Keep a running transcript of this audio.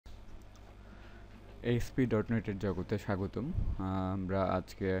ASP.NET এর জগতে স্বাগতম। আমরা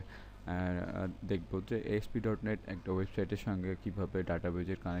আজকে দেখব যে ASP.NET একটা ওয়েবসাইটের সঙ্গে কিভাবে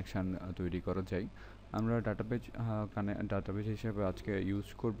ডাটাবেজের কানেকশন তৈরি করা যায়। আমরা ডাটাবেজ হিসেবে আজকে ইউজ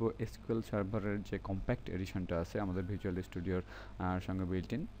করব এসকিউএল সার্ভারের যে কম্প্যাক্ট এডিশনটা আছে আমাদের ভিজুয়াল স্টুডিওর সঙ্গে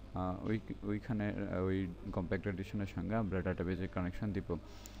বিল্ট ইন। ওইখানে ওই কম্প্যাক্ট এডিশনের সঙ্গে আমরা ডাটাবেজের কানেকশন দিব।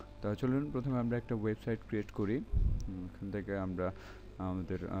 তো চলুন প্রথমে আমরা একটা ওয়েবসাইট ক্রিয়েট করি। এখান থেকে আমরা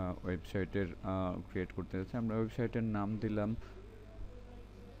আমাদের ওয়েবসাইটের ক্রিয়েট করতে যাচ্ছি। আমরা ওয়েবসাইটের নাম দিলাম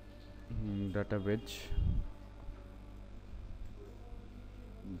ডাটাবেজ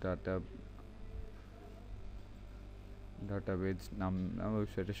ডাটাবেজ নাম।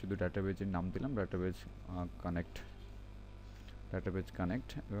 ওয়েবসাইটে শুধু ডাটাবেজের নাম দিলাম ডাটাবেজ কানেক্ট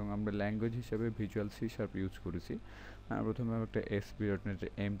এবং আমরা ল্যাঙ্গুয়েজ হিসেবে ভিজুয়াল সি শার্প ইউজ করেছি। প্রথমে আমি একটা ASP.NET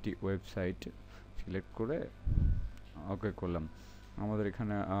এমটি ওয়েবসাইট সিলেক্ট করে ওকে করলাম। আমাদের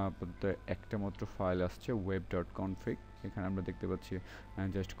এখানে আপাতত একটা মাত্র ফাইল আসছে web.config। এখানে আমরা দেখতে পাচ্ছি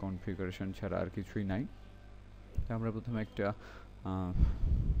জাস্ট কনফিগারেশন ছাড়া আর কিছুই নাই। আমরা প্রথমে একটা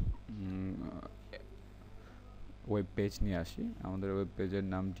ওয়েব পেজ নিয়ে আসি। আমাদের ওয়েব পেজের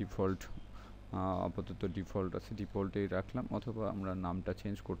নাম ডিফল্ট আপাতত ডিফল্ট আছে, ডিফল্টেই রাখলাম, অথবা আমরা নামটা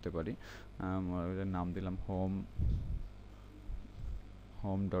চেঞ্জ করতে পারি। নাম দিলাম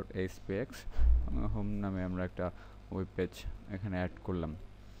home.aspx। হোম নামে আমরা একটা ওয়েব পেজ এখানে অ্যাড করলাম।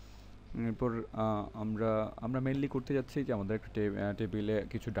 এরপর আমরা মেইনলি করতে যাচ্ছি যে আমাদের একটা টেবিলে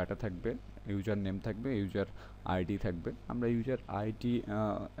কিছু ডাটা থাকবে, ইউজার নেম থাকবে, ইউজার আইডি থাকবে। আমরা ইউজার আইডি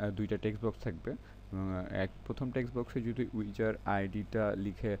দুইটা টেক্সট বক্স থাকবে। প্রথম টেক্সট বক্সে যদি ইউজার আইডিটা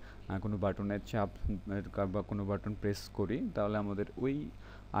লিখে কোনো বাটনের চাপ বা কোনো বাটন প্রেস করি, তাহলে আমাদের ওই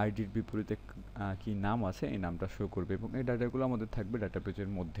আইডির বিপরীতে কি নাম আছে এই নামটা শো করবে এবং এই ডাটাগুলো আমাদের থাকবে ডাটাবেজের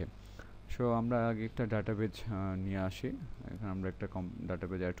মধ্যে। সো আমরা আগে একটা ডাটাবেজ নিয়ে আসি। এখানে আমরা একটা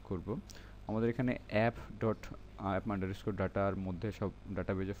ডাটাবেজ অ্যাড করব। আমাদের এখানে অ্যাপ আন্ডারস্কোর ডাটার মধ্যে সব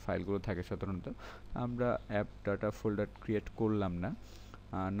ডাটাবেজের ফাইলগুলো থাকে সাধারণত। আমরা অ্যাপ ডাটা ফোল্ডার ক্রিয়েট করলাম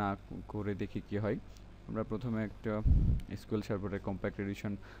না করে দেখি কি হয়। আমরা প্রথমে একটা এসকিউএল সার্ভারের কম্প্যাক্ট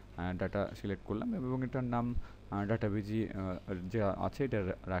এডিশন ডাটা সিলেক্ট করলাম এবং এটার নাম ডাটাবেজি যা আছে এটা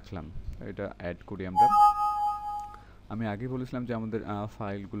রাখলাম। এটা অ্যাড করি আমরা। আমি আগে বলেছিলাম যে আমাদের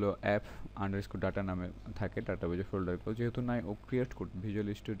ফাইলগুলো অ্যাপ আন্ডারস্কোর ডাটা নামে থাকে ডাটাবেজের ফোল্ডারগুলো, যেহেতু নাই ও ভিজুয়াল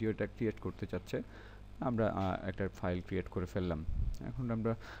স্টুডিওটা ক্রিয়েট করতে চাচ্ছে, আমরা একটা ফাইল ক্রিয়েট করে ফেললাম। এখন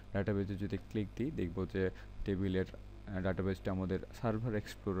আমরা ডাটাবেজে যদি ক্লিক দিই, দেখব যে টেবিলের ডাটাবেজটা আমাদের সার্ভার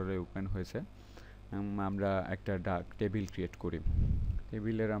এক্সপ্লোরারে ওপেন হয়েছে। আমরা একটা টেবিল ক্রিয়েট করি।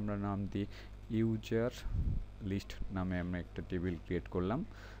 টেবিলের আমরা নাম দিই ইউজার লিস্ট নামে আমরা একটা টেবিল ক্রিয়েট করলাম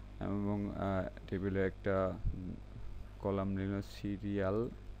এবং টেবিলে একটা কলাম নিল সিরিয়াল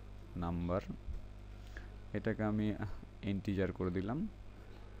নাম্বার। এটাকে আমি ইন্টিজার করে দিলাম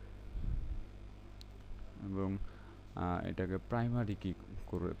এবং এটাকে প্রাইমারি কি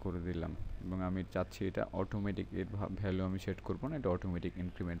করে দিলাম এবং আমি চাচ্ছি এটা অটোমেটিক, এর ভ্যালু আমি সেট করব না, এটা অটোমেটিক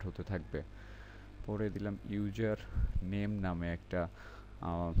ইনক্রিমেন্ট হতে থাকবে। পরে দিলাম ইউজার নেম নামে একটা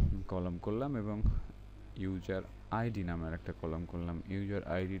কলাম করলাম এবং ইউজার আইডি নামের একটা কলাম করলাম। ইউজার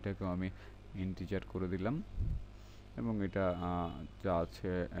আইডিটাকেও আমি ইন্টিজার করে দিলাম এবং এটা যা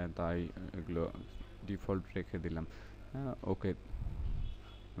আছে তাই এগুলো ডিফল্ট রেখে দিলাম। ওকে,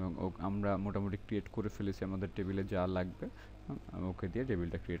 এবং আমরা মোটামুটি ক্রিয়েট করে ফেলেছি আমাদের টেবিলে যা লাগবে। ওকে দিয়ে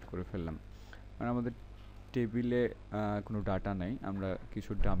টেবিলটা ক্রিয়েট করে ফেললাম। আর আমাদের টেবিলে কোনো ডাটা নেই, আমরা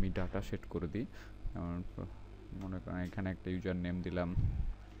কিছু ডামি ডাটা সেট করে দিই। যেমন মনে করেন এখানে একটা ইউজার নেম দিলাম,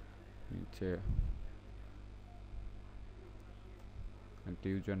 নিচে একটা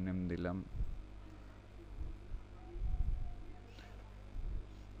ইউজার নেম দিলাম,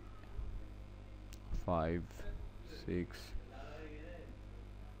 5 6,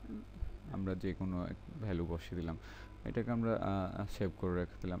 আমরা যে কোনো ভ্যালু বসিয়ে দিলাম। এটাকে আমরা সেভ করে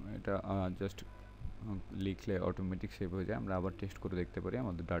রেখে দিলাম। এটা জাস্ট লিখলে অটোমেটিক সেভ হয়ে যায়। আমরা আবার টেস্ট করে দেখতে পারি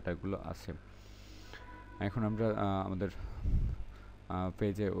আমাদের ডাটাগুলো আছে। এখন আমরা আমাদের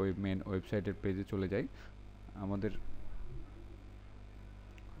পেজে ওই মেন ওয়েবসাইটের পেজে চলে যাই। আমাদের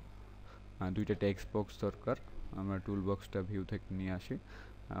দুইটা টেক্সট বক্স দরকার। আমরা টুল বক্সটা ভিউ থেকে নিয়ে আসি।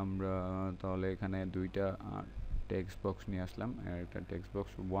 আমরা তাহলে এখানে দুইটা টেক্সট বক্স নিয়ে আসলাম, একটা টেক্সট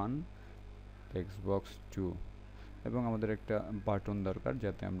বক্স 1, টেক্সট বক্স 2 এবং আমাদের একটা বাটন দরকার,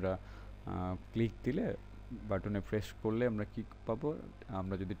 যাতে আমরা ক্লিক দিলে বাটনে প্রেস করলে আমরা কি পাবো।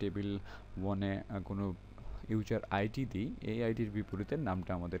 আমরা যদি টেবিল 1-এ কোনো ইউজার আইডি দিই, এই আইডির বিপরীতে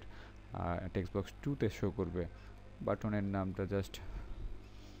নামটা আমাদের টেক্সট বক্স 2-তে শো করবে। বাটনের নামটা জাস্ট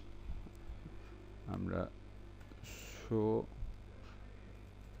আমরা শো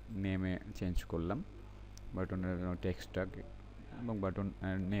নেমে চেঞ্জ করলাম, বাটনের টেক্সটটাকে এবং বাটন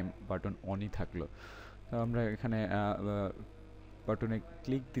নেম বাটন অনই থাকলো। তো আমরা এখানে বাটনে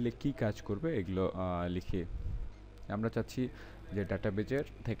ক্লিক দিলে কি কাজ করবে এগুলো লিখি। আমরা চাচ্ছি যে ডাটাবেজের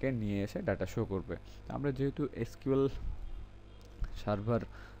থেকে নিয়ে এসে ডাটা শো করবে। আমরা যেহেতু এসকিউএল সার্ভার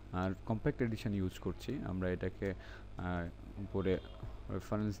আর কম্প্যাক্ট এডিশন ইউজ করছি, আমরা এটাকে উপরে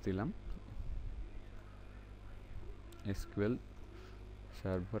রেফারেন্স দিলাম এসকিউএল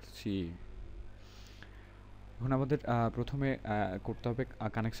সার্ভার সি। এখন আমাদের প্রথমে করতে হবে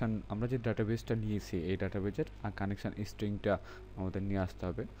কানেকশান। আমরা যে ডাটাবেসটা নিয়েছি এই ডাটাবেজের কানেকশান স্ট্রিংটা আমাদের নিয়ে আসতে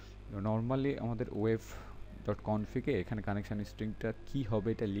হবে। নর্মালি আমাদের ওয়েব ডট কনফিগে এখানে কানেকশান স্ট্রিংটা কী হবে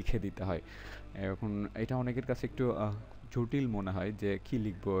এটা লিখে দিতে হয়। এখন এটা অনেকের কাছে একটু জটিল মনে হয় যে কি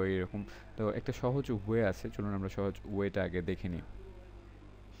লিখবো এরকম। তো একটা সহজ ওয়ে আছে, চলুন আমরা সহজ ওয়েটা আগে দেখে নিই।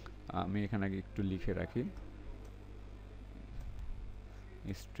 আমি এখানে আগে একটু লিখে রাখি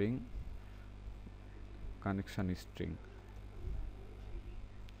স্ট্রিং কানেকশান স্ট্রিং।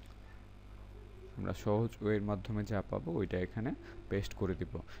 আমরা সহজ ওয়ের মাধ্যমে যা পাবো ওইটা এখানে পেস্ট করে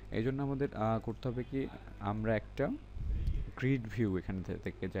দিব। এই জন্য আমাদের করতে হবে কি, আমরা একটা গ্রিড ভিউ এখান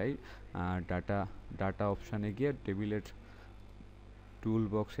থেকে যাই, ডাটা অপশানে গিয়ে টেবিলের টুল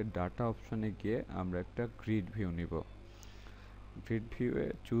বক্সের ডাটা অপশানে গিয়ে আমরা একটা গ্রিড ভিউ নিব। গ্রিড ভিউয়ে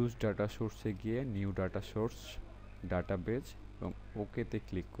চুজ ডাটা সোর্সে গিয়ে নিউ ডাটা সোর্স ডাটাবেজ এবং ওকেতে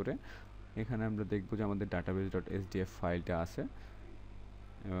ক্লিক করে এখানে আমরা দেখব যে আমাদের ডাটাবেজ ডট এসডিএফ ফাইলটা আছে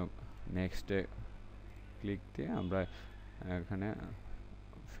এবং নেক্সটে ক্লিক দিয়ে আমরা এখানে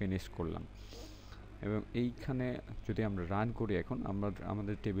ফিনিশ করলাম। এবং এইখানে যদি আমরা রান করি, এখন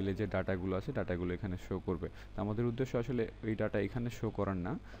আমাদের টেবিলে যে ডাটাগুলো আছে ডাটাগুলো এখানে শো করবে। আমাদের উদ্দেশ্য আসলে এই ডাটা এখানে শো করার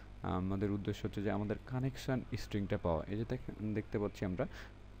না, আমাদের উদ্দেশ্য হচ্ছে যে আমাদের কানেকশান স্ট্রিংটা পাওয়া। এই যে দেখতে পাচ্ছি আমরা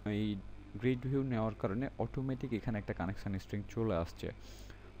এই গ্রিড ভিউ নেওয়ার কারণে অটোমেটিক এখানে একটা কানেকশান স্ট্রিং চলে আসছে।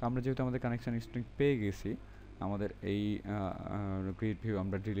 তো আমরা যেহেতু আমাদের কানেকশান স্ট্রিং পেয়ে গেছি, আমাদের এই গ্রিড ভিউ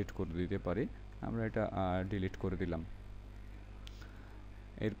আমরা ডিলিট করে দিতে পারি। আমরা এটা ডিলিট করে দিলাম।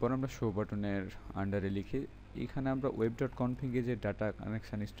 এরপর আমরা শো বাটনের আন্ডারে লিখি, এখানে আমরা ওয়েব ডট কনফিগে যে ডাটা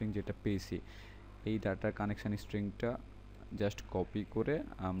কানেকশান স্ট্রিং যেটা পেয়েছি এই ডাটা কানেকশান স্ট্রিংটা জাস্ট কপি করে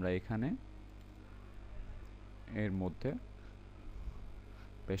আমরা এখানে এর মধ্যে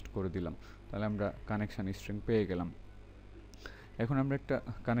পেস্ট করে দিলাম। তাহলে আমরা কানেকশান স্ট্রিং পেয়ে গেলাম। এখন আমরা একটা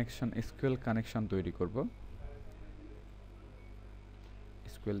কানেকশান এসকিউএল কানেকশান তৈরি করব।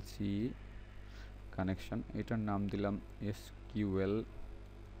 এসকিউএল সি কানেকশান, এটার নাম দিলাম এসকিউএল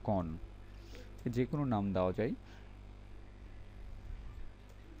কন, যে কোনো নাম দেওয়া যায়।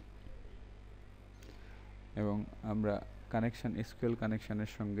 এবং আমরা কানেকশান এসকিউএল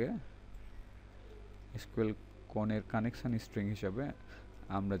কানেকশানের সঙ্গে এসকিউএল কনের কানেকশান স্ট্রিং হিসাবে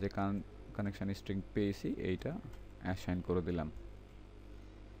আমরা যে কানেকশান স্ট্রিং পেয়েছি এইটা অ্যাসাইন করে দিলাম।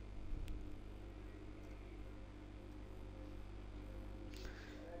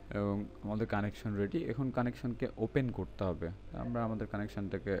 এবং আমাদের কানেকশন রেডি। এখন কানেকশনকে ওপেন করতে হবে। আমরা আমাদের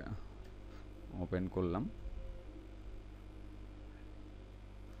কানেকশনটাকে ওপেন করলাম।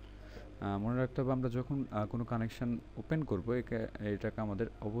 মনে রাখতে হবে আমরা যখন কোনো কানেকশন ওপেন করব এটাকে আমাদের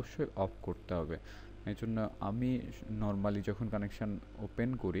অবশ্যই অফ করতে হবে। এই জন্য আমি নর্মালি যখন কানেকশন ওপেন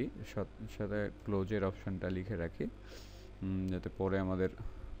করি সাথে ক্লোজের অপশানটা লিখে রাখি, যাতে পরে আমাদের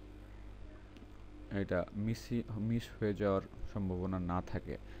এটা মিস হয়ে যাওয়ার সম্ভাবনা না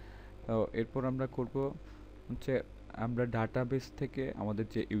থাকে। তো এরপর আমরা করব হচ্ছে আমরা ডাটাবেস থেকে আমাদের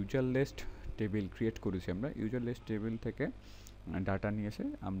যে ইউজার লিস্ট টেবিল ক্রিয়েট করেছি, আমরা ইউজার লিস্ট টেবিল থেকে ডাটা নিয়ে এসে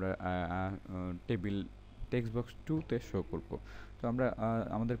আমরা টেবিল টেক্সট বক্স 2-তে শো করব। তো আমরা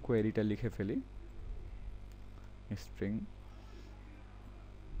আমাদের কোয়েরিটা লিখে ফেলি, স্ট্রিং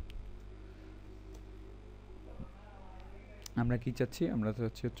আমরা কি চাচ্ছি, আমরা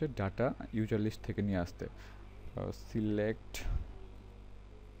চাচ্ছি হচ্ছে ডাটা ইউজার লিস্ট থেকে নিয়ে আসতে। সিলেক্ট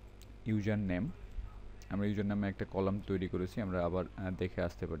ইউজার নেম, আমরা ইউজার নামে একটা কলাম তৈরি করেছি, আমরা আবার দেখে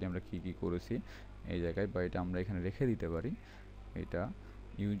আসতে পারি আমরা কি কি করেছি এই জায়গায়, বা এটা আমরা এখানে রেখে দিতে পারি। এটা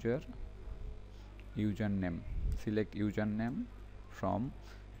user name, select user name from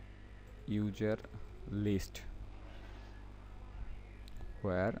user list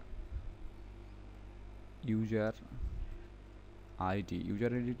where user ID,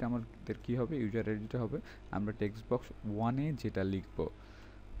 user আইডিটা আমাদের কী হবে, ইউজার আইডিটা হবে আমরা টেক্সট বক্স 1-এ যেটা লিখব,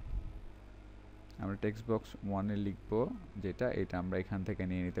 আমরা টেক্সট বক্স 1-এ লিখব যেটা, এটা আমরা এখান থেকে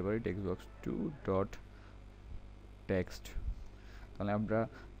নিয়ে নিতে পারি টেক্সট বক্স 2.text। তাহলে আমরা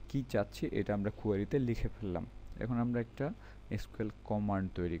কি চাচ্ছি এটা আমরা কোয়েরিতে লিখে ফেললাম। এখন আমরা একটা এসকিউএল কমান্ড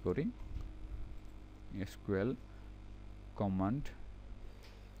তৈরি করি। এসকিউএল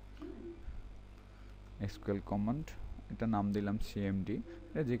কমান্ড, এটা নাম দিলাম সিএমডি,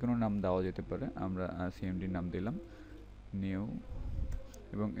 এটা যে কোনো নাম দেওয়া যেতে পারে, আমরা সিএমডি নাম দিলাম। নিউ,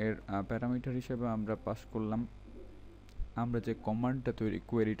 এবং এর প্যারামিটার হিসেবে আমরা পাস করলাম আমরা যে কমান্ডটা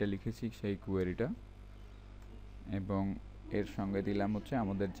কোয়েরিটা লিখেছি সেই কোয়েরিটা, এবং এর সঙ্গে দিলাম হচ্ছে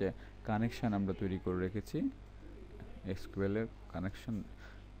আমাদের যে কানেকশান আমরা তৈরি করে রেখেছি এসকিউএল এর কানেকশন,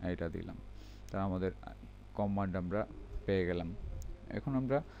 এটা দিলাম। তা আমাদের কমান্ড আমরা পেয়ে গেলাম। এখন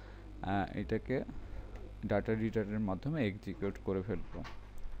আমরা এটাকে ডাটা রিডারের মাধ্যমে এক্সিকিউট করে ফেলবো।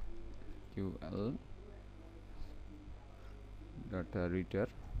 কিউএল ডাটা রিডার,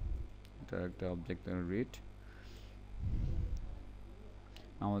 এটা একটা অবজেক্ট রিড,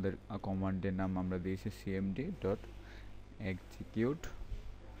 আমাদের কমান্ডের নাম আমরা দিয়েছি সিএমডি ডট এক্সিকিউট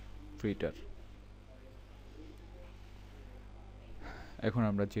রিডার। এখন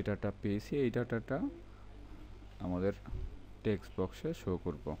আমরা যে ডাটা পেয়েছি এই ডাটাটা আমাদের টেক্সট বক্সে শো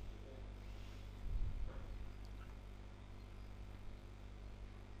করব।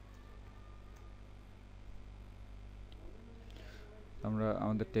 আমরা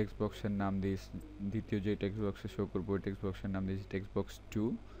আমাদের টেক্সট বক্সের নাম দিয়েছি, দ্বিতীয় যে টেক্সট বক্সে শো করবো ওই টেক্সট বক্সের নাম দিয়েছি text box 2,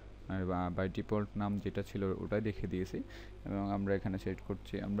 R by default নাম যেটা ছিল ওটাই দেখে দিয়েছি। এবং আমরা এখানে সেট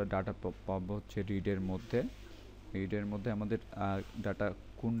করছি আমরা ডাটা পাবো হচ্ছে রিডের মধ্যে। রিডের মধ্যে আমাদের ডাটা,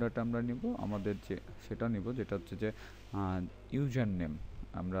 কোন ডাটা আমরা নিব, আমাদের যে সেটা নিব যেটা হচ্ছে যে ইউজার নেম।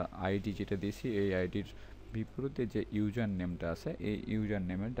 আমরা আইডি যেটা দিয়েছি এই আইডির বিপরীতে যে ইউজার নেমটা আছে এই ইউজার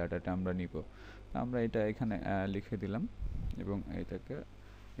নেমের ডাটাটা আমরা নিব। আমরা এটা এখানে লিখে দিলাম এবং এটাকে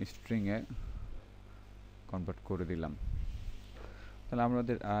স্ট্রিংয়ে কনভার্ট করে দিলাম। তাহলে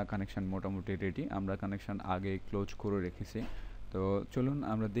আমাদের কানেকশান মোটামুটি রেডি। আমরা কানেকশান আগে ক্লোজ করে রেখেছি। তো চলুন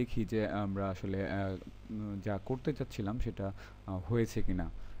আমরা দেখি যে আমরা আসলে যা করতে চাচ্ছিলাম সেটা হয়েছে কিনা।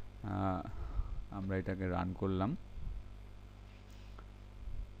 আমরা এটাকে রান করলাম,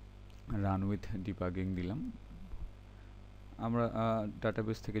 রান উইথ ডিবাগিং দিলাম। আমরা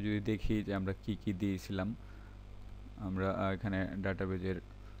ডাটাবেস থেকে যদি দেখি যে আমরা কি কি দিয়েছিলাম, আমরা এখানে ডাটাবেজের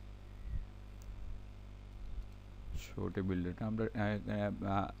শো টেবিল ডেটা আমরা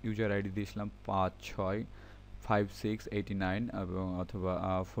ইউজার আইডি দিয়েছিলাম 565689 এবং অথবা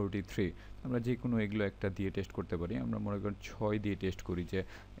 43। আমরা যে কোনো এগুলো একটা দিয়ে টেস্ট করতে পারি। আমরা মনে করেন 6 দিয়ে টেস্ট করি যে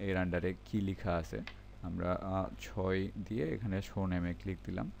এর আন্ডারে কি লেখা আছে। আমরা 6 দিয়ে এখানে শো নেমে ক্লিক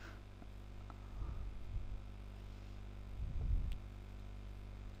দিলাম।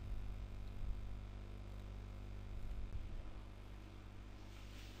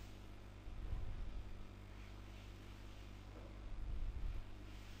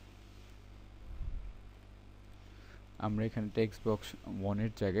 আমরা এখানে টেক্সট বক্স 1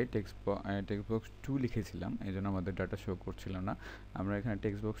 এর জায়গায় টেক্সট বক্স 2 লিখেছিলাম, এই জন্য আমাদের ডাটা শো করছিল না। আমরা এখানে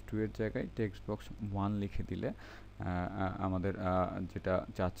টেক্সট বক্স 2 এর জায়গায় টেক্সট বক্স 1 লিখে দিলে আমাদের যেটা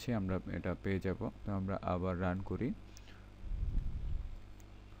চাচ্ছি আমরা এটা পেয়ে যাব। তো আমরা আবার রান করি।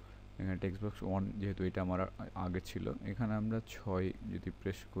 এখানে টেক্সট বক্স 1 যেহেতু এটা আমার আগে ছিল, এখানে আমরা 6 যদি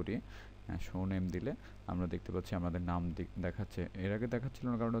প্রেস করি শো নেম দিলে আমরা দেখতে পাচ্ছি আমাদের নাম দেখাচ্ছে। এর আগে দেখাচ্ছিল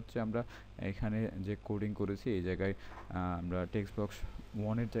না, কারণ হচ্ছে আমরা এখানে যে কোডিং করেছি এই জায়গায় আমরা টেক্সট বক্স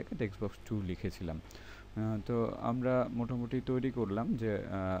 1 এর জায়গায় টেক্সট বক্স 2 লিখেছিলাম। তো আমরা মোটামুটি তৈরি করলাম যে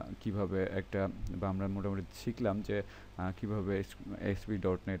কিভাবে একটা, বা আমরা মোটামুটি শিখলাম যে কিভাবে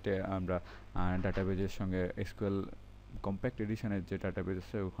ASP.NET-এ আমরা ডাটাবেজের সঙ্গে এসকিউএল কম্প্যাক্ট এডিশনের যে ডাটাবেস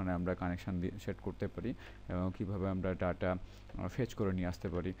আছে ওখানে আমরা কানেকশান দিয়ে সেট করতে পারি, এবং কীভাবে আমরা ডাটা ফেচ করে নিয়ে আসতে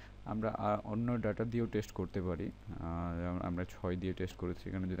পারি। আমরা অন্য ডাটা দিয়েও টেস্ট করতে পারি। আমরা 6 দিয়ে টেস্ট করেছি।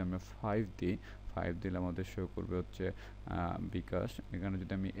 এখানে যদি আমরা 5 দিই, 5 দিলে আমাদের শো করবে হচ্ছে বিকাশ। এখানে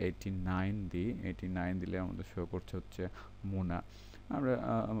যদি আমি 89 দিই, 89 দিলে আমাদের শো করছে হচ্ছে মোনা। আমরা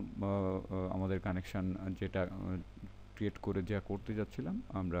আমাদের কানেকশান যেটা ক্রিয়েট করে যা করতে যাচ্ছিলাম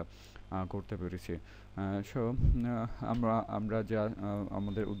আমরা করতে পেরেছি। সো আমরা যা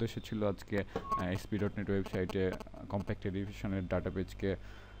আমাদের উদ্দেশ্য ছিল আজকে ASP.NET ওয়েবসাইটে কম্প্যাক্ট এডিশনের ডাটাবেজকে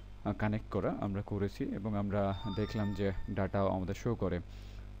কানেক্ট করা, আমরা করেছি এবং আমরা দেখলাম যে ডাটাও আমাদের শো করে।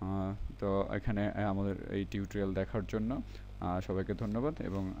 তো এখানে আমাদের এই টিউটোরিয়াল দেখার জন্য সবাইকে ধন্যবাদ,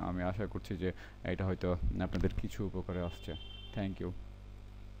 এবং আমি আশা করছি যে এটা হয়তো আপনাদের কিছু উপকারে আসছে। Thank you.